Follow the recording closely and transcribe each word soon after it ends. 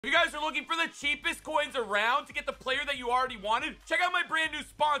If you guys are looking for the cheapest coins around to get the player that you already wanted, check out my brand new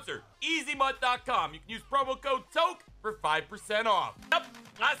sponsor, EasyMut.com. You can use promo code Toke for 5% off. Yep,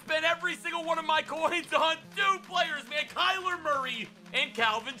 I spent every single one of my coins on 2 players, man. KYLER Murray and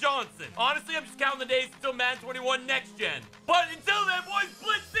Calvin Johnson. Honestly, I'm just counting the days until Madden 21 next gen. But until then, boys,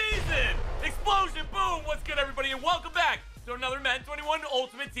 Blitz season! Explosion, boom! What's good, everybody, and welcome back to another Madden 21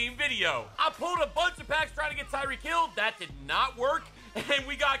 Ultimate Team video. I pulled a bunch of packs trying to get Tyreek Hill. That did not work. And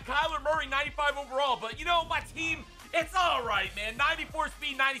we got KYLER Murray, 95 overall. But, you know, my team, it's all right, man. 94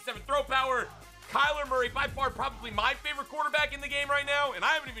 speed, 97 throw power. KYLER Murray, by far, probably my favorite quarterback in the game right now, and I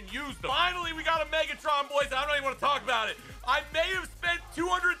haven't even used him. Finally, we got a Megatron, boys, and I don't even want to talk about it. I may have spent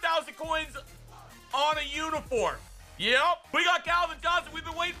 200,000 coins on a uniform. Yep, we got Calvin Johnson. We've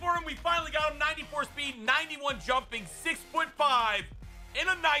been waiting for him. We finally got him. 94 speed, 91 jumping, 6'5", and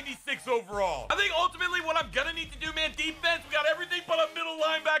a 96 overall. I think ultimately what I'm gonna need to do, man, defense, we got everything but a middle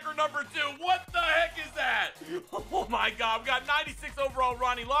linebacker number 2. What the heck is that? Oh my God, we got 96 overall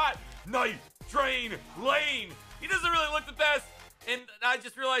Ronnie Lott. Nice, Train, Lane. He doesn't really look the best. And I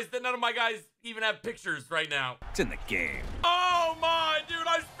just realized that none of my guys even have pictures right now. It's in the game. Oh my, dude,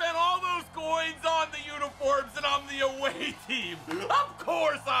 I spent all those coins on the uniforms and I'm the away team. Of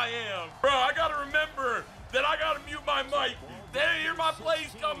course I am. Bro, I gotta remember that I gotta mute my mic. There, hear my plays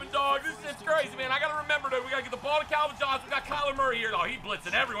coming, dog. This is crazy, man. I gotta remember that we gotta get the ball to Calvin Johnson. We got KYLER Murray here. Oh, he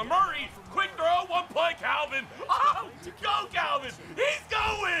blitzing everyone. Murray, quick throw, one play, Calvin. Oh, go, Calvin. He's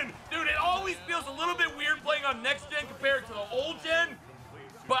going. Dude, it always feels a little bit weird playing on next gen compared to the old gen.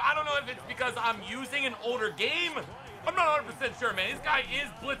 But I don't know if it's because I'm using an older game. I'm not 100% sure, man. This guy is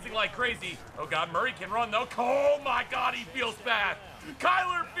blitzing like crazy. Oh, God, Murray can run, though. Oh, my God, he feels fast.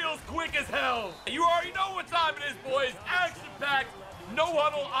 KYLER feels quick as hell. You already know what time it is, boys. Action-packed,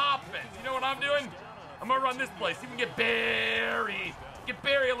 no-huddle offense. You know what I'm doing? I'm going to run this play. See if we can get Barry. Get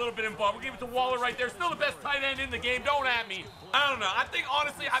Barry a little bit involved. We'll give it to Waller right there. Still the best tight end in the game. Don't at me. I don't know. I think,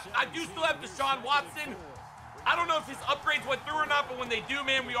 honestly, I do still have Deshaun Watson. I don't know if his upgrades went through or not, but when they do,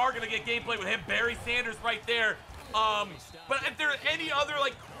 man, we are going to get gameplay with him. Barry Sanders right there. But if there are any other,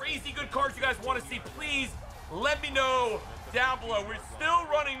 like, crazy good cards you guys want to see, please let me know down below. We're still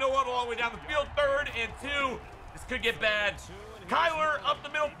running no huddle all the way down the field. 3rd and 2. This could get bad. KYLER up the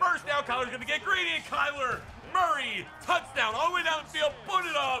middle, first down. KYLER's going to get greedy, and KYLER Murray, touchdown all the way down the field. Put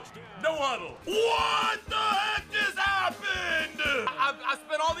it up. No huddle. What the heck just happened? I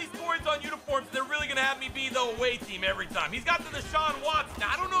spent all these coins on uniforms. They're really going to have me be the away team every time. He's got the Deshaun Watson.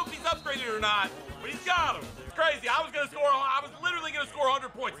 Now, I don't know if he's upgraded or not, but he's got him. It's crazy. I was literally going to score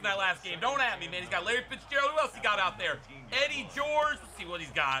 100 points in that last game. Don't at me, man. He's got Larry Fitzgerald. Who else he got out there? Eddie George. Let's see what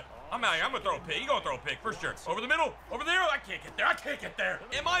he's got. I'm out here. I'm going to throw a pick. He's going to throw a pick for sure. Over the middle. Over there. I can't get there. I can't get there.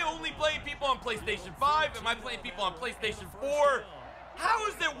 Am I only playing people on PlayStation 5? Am I playing people on PlayStation 4? How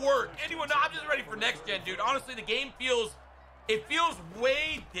does it work? Anyone know? I'm just ready for next gen, dude. Honestly, the game feels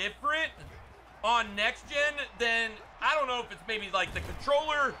way different on next gen than, I don't know if it's maybe like the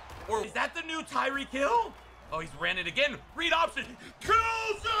controller, or is that the new Tyreek Hill? Oh, he's ran it again. Read option. Kills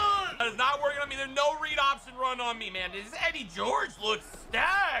it! That is not working on me. There's no read option run on me, man. This Eddie George looks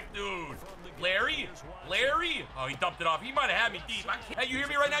stacked, dude. Larry? Oh, he dumped it off. He might have had me deep. Hey, you hear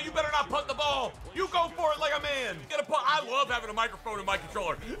me right now? You better not punt the ball. You go for it like a man. Gonna punt. I love having a microphone in my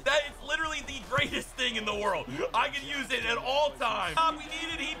controller. That is literally the greatest thing in the world. I can use it at all times. We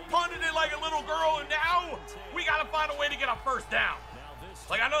needed, he punted it like a little girl, and now we gotta find a way to get a first down.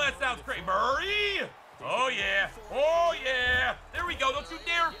 Like, I know that sounds crazy. Murray! Oh, yeah. Oh, yeah. There we go. Don't you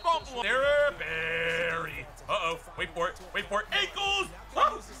dare fumble. There, Barry. Uh-oh. Wait for it. Wait for it. Ankles!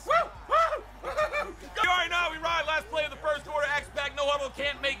 Woo! Woo! Woo! You already know we ride. Last play of the first quarter. X-Pack, no huddle.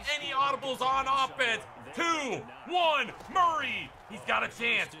 Can't make any audibles on offense. 2, 1. Murray. He's got a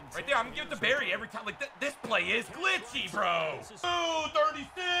chance. Right there. I'm going to give it to Barry every time. Like, this play is glitchy, bro.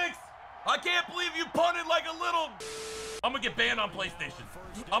 2:36. I can't believe you punted like a little... I'm gonna get banned on PlayStation.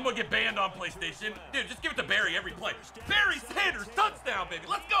 I'm gonna get banned on PlayStation. Dude, just give it to Barry every play. Barry Sanders, touchdown, baby.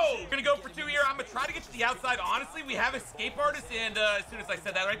 Let's go. We're gonna go for 2 here. I'm gonna try to get to the outside. Honestly, we have escape artists, and as soon as I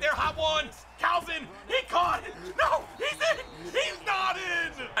said that right there, hot one. Calvin, he caught it. No, he's in. He's not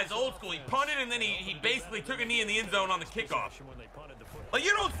in. Guy's old school. He punted, and then he basically took a knee in the end zone on the kickoff. Like,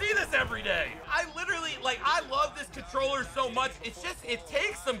 you don't see this every day. I literally, like, I love this controller so much. It's just, it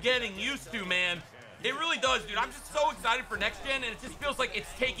takes some getting used to, man. It really does, dude. I'm just so excited for next gen, and it just feels like it's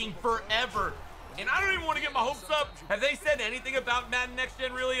taking forever And I don't even want to get my hopes up. Have they said anything about Madden Next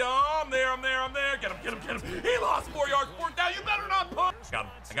Gen really? Oh, I'm there. Get him. He lost 4 yards, 4th down. You better not punt. I got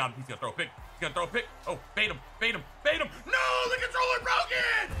him. He's gonna throw a pick. Oh, bait him. No, the controller broke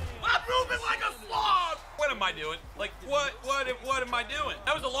it. I'm moving like a sloth. What am I doing? Like, what am I doing?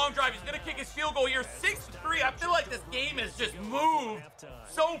 That was a long drive. He's gonna kick his field goal here. 6-3. I feel like this game has just moved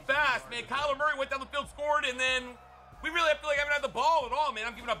so fast, man. KYLER Murray went down the field, scored, and then we really feel like I haven't had the ball at all, man.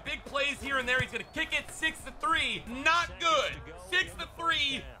 I'm giving up big plays here and there. He's gonna kick it. 6-3. Not good.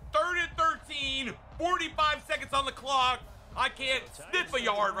 6-3. 3rd and 13. 45 seconds on the clock. I can't sniff a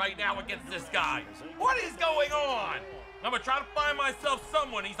yard right now against this guy. What is going on? I'm gonna try to find myself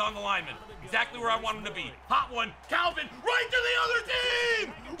someone. He's on the lineman. Exactly where I want him to be. Hot one. Calvin, right to the other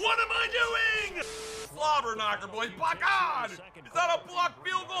team! What am I doing? Slobber knocker, boys. Block on! Is that a blocked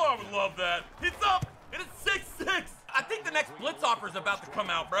field goal? I would love that. It's up, and it's 6-6. I think the next blitz offer is about to come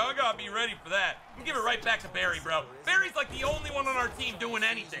out, bro. I gotta be ready for that. I'm gonna give it right back to Barry, bro. Barry's like the only one on our team doing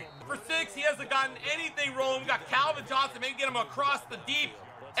anything. For 6, he hasn't gotten anything rolling. We got Calvin Johnson, maybe get him across the deep.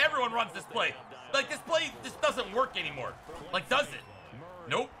 Everyone runs this play. Like, this play just doesn't work anymore. Like, does it?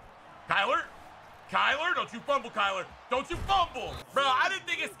 Nope. KYLER, don't you fumble, KYLER. Don't you fumble. Bro, I didn't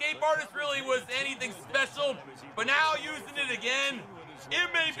think Escape Artist really was anything special, but now using it again, it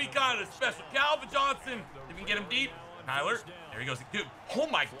may be kind of special. Calvin Johnson, if you can get him deep. KYLER, there he goes. Dude, oh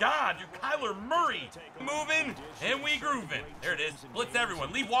my God, you're KYLER Murray. Moving, and we grooving. There it is. Blitz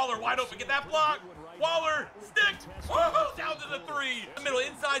everyone. Leave Waller wide open. Get that block. Waller, stick. Whoa, down to the 3. The middle,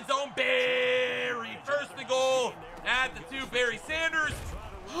 inside zone. Barry, first and goal at the 2. Barry Sanders.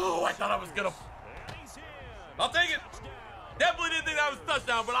 Oh, I thought I was going to. I'll take it. Definitely didn't think that was a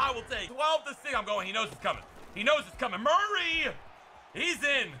touchdown, but I will take 12-6. I'm going. He knows it's coming. He knows it's coming. Murray. He's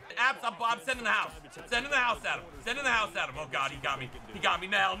in. I'm sending the house. Sending the house at him. Oh, God, he got me. He got me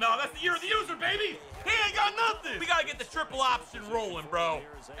now. No, that's the year of the user, baby. He ain't got nothing. We got to get the triple option rolling, bro.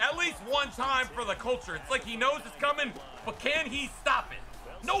 At least one time for the culture. It's like he knows it's coming, but can he stop it?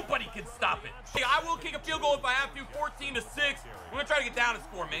 Nobody can stop it. Hey, I will kick a field goal if I have to. 14-6. We're going to try to get down and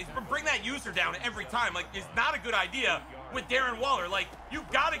score, man. He's going to bring that user down every time. Like, it's not a good idea with Darren Waller. Like, you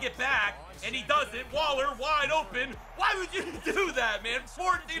got to get back, and he does it. Waller wide open. Why would you do that, man?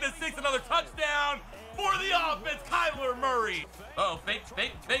 14-6, another touchdown for the offense. KYLER Murray. Uh-oh, fake.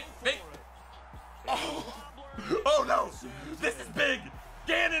 Oh, no. This is big.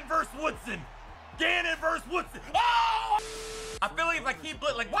 Gannon versus Woodson. Oh! I feel like if I keep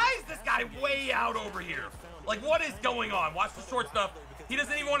like, why is this guy way out over here? Like, what is going on? Watch the short stuff. He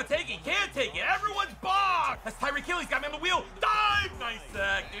doesn't even want to take it. He can't take it. Everyone's bogged. That's Tyreek Hill. He's got me on the wheel. Dive. Nice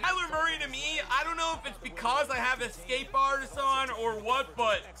sack, dude. KYLER Murray, to me, I don't know if it's because I have Escape Artist on or what,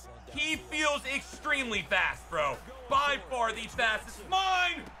 but he feels extremely fast, bro. By far the fastest.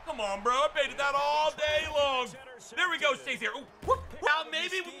 Mine. Come on, bro. I baited that all day long. There we go. Stays here. Ooh, now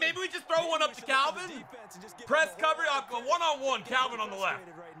maybe we just throw one up to Calvin. Press cover. One-on-one. Calvin on the left.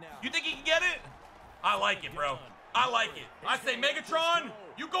 You think he can get it? I like it, bro. I like it. I say, Megatron,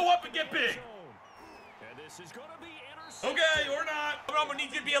 you go up and get big. Okay, or not. I'm gonna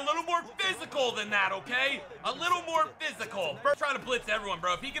need you to be a little more physical than that, okay? A little more physical. We're trying to blitz everyone,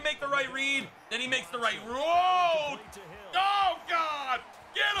 bro. If he can make the right read, then he makes the right. Whoa! Oh, God!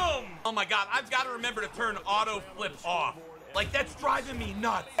 Get him! Oh, my God. I've got to remember to turn auto flip off. Like, that's driving me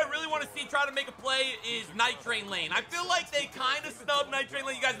nuts. I really want to see try to make a play is Night Train Lane. I feel like they kind of snub Night Train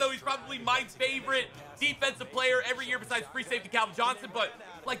Lane. You guys know he's probably my favorite defensive player every year besides free safety Calvin Johnson. But,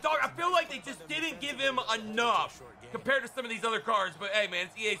 like, dog, I feel like they just didn't give him enough compared to some of these other cards. But, hey, man,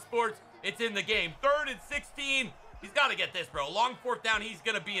 it's EA Sports. It's in the game. 3rd and 16. He's got to get this, bro. Long 4th down, he's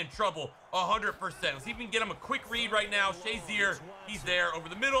going to be in trouble 100%. Let's see if we can get him a quick read right now. Shazier, he's there over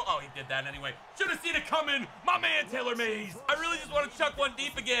the middle. Oh, he did that anyway. Should have seen it coming. My man, Taylor Mays. I really just want to chuck one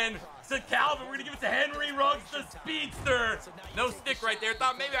deep again to Calvin. We're going to give it to Henry Ruggs, the speedster. No stick right there.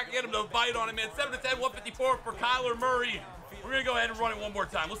 Thought maybe I could get him to bite on it, man. 7-10, 154 for KYLER Murray. We're going to go ahead and run it one more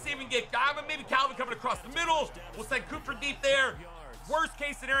time. We'll see if we can get maybe Calvin coming across the middle. We'll send Cooper deep there. Worst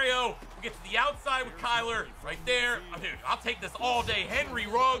case scenario, we get to the outside with KYLER right there. Oh, dude, I'll take this all day. Henry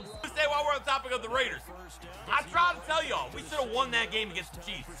Ruggs. Let's say while we're on the topic of the Raiders, I tried to tell y'all, we should have won that game against the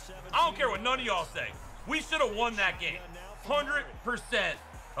Chiefs. I don't care what none of y'all say. We should have won that game. 100%.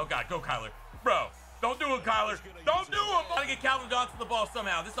 Oh, God, go KYLER. Bro, don't do it, KYLER. Don't do it. Gotta get Calvin Johnson the ball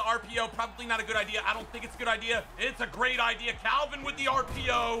somehow. This is an RPO. Probably not a good idea. I don't think it's a good idea. It's a great idea. Calvin with the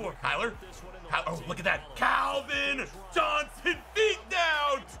RPO. KYLER. Oh, look at that. Calvin Johnson, feet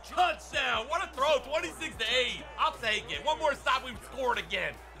down. Touchdown. What a throw. 26-8. I'll take it. One more stop, we've scored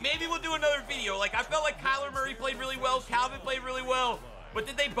again. Maybe we'll do another video. Like, I felt like KYLER Murray played really well. Calvin played really well. But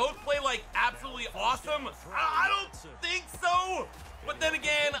did they both play like absolutely awesome? I don't think so. But then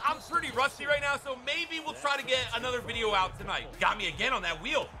again, I'm pretty rusty right now, so maybe we'll try to get another video out tonight. Got me again on that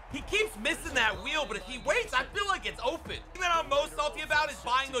wheel. He keeps missing that wheel, but if he waits, I feel like it's open. The thing that I'm most salty about is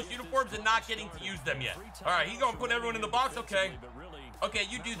buying those uniforms and not getting to use them yet. All right, he's gonna put everyone in the box. Okay,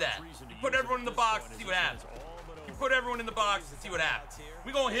 you do that. You put everyone in the box and see what happens. You put everyone in the box and see what happens.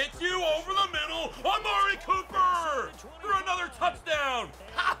 We're gonna hit you over the middle. Amari Cooper for another touchdown.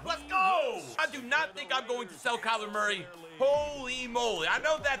 Ha, let's go. I do not think I'm going to sell KYLER Murray. Holy moly. I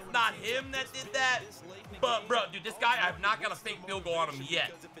know that's not him that did that, but bro, dude, this guy, I have not got a fake field goal on him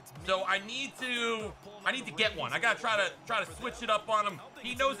yet. So I need to get one. I gotta try to switch it up on him.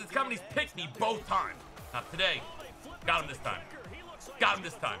 He knows it's coming. He's picked me both times. Not today. Got him this time. Got him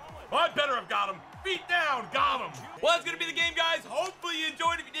this time. Well, I better have got him. Feet down, got him. Well, that's gonna be the game, guys. Hopefully you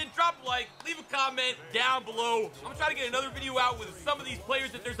enjoyed. If you did, drop a like, leave a comment down below. I'm gonna try to get another video out with some of these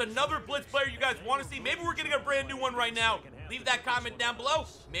players. If there's another Blitz player you guys want to see, maybe we're getting a brand new one right now. Leave that comment down below.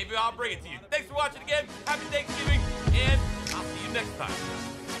 Maybe I'll bring it to you. Thanks for watching again. Happy Thanksgiving, and I'll see you next time.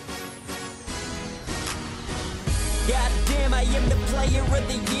 Goddamn, I am the player of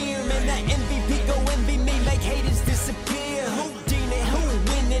the year. Man, that MVP go envy me, make haters disappear. Houdini, who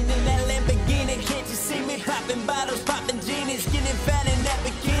winning in that Lamborghini? Can't you see me popping bottles, popping genies, getting fat in that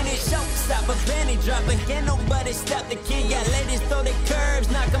bikini? Showstopper, penny dropper, can't nobody stop the king. Got ladies throw their curves,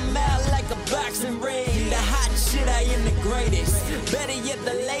 knock them out like a boxing ring. The hot shit, I am the greatest. Better yet,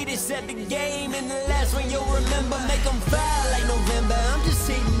 the latest at the game. And the last one you'll remember, make them fire like November. I'm just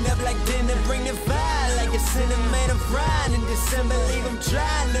heating up like dinner, bring the fire like a cinnamon. I'm frying in December, leave them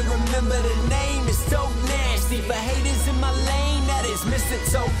trying to remember the name. It's TokeNasty. For haters in my lane, that is Mr.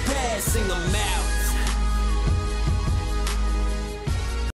 Toke. Sing them out.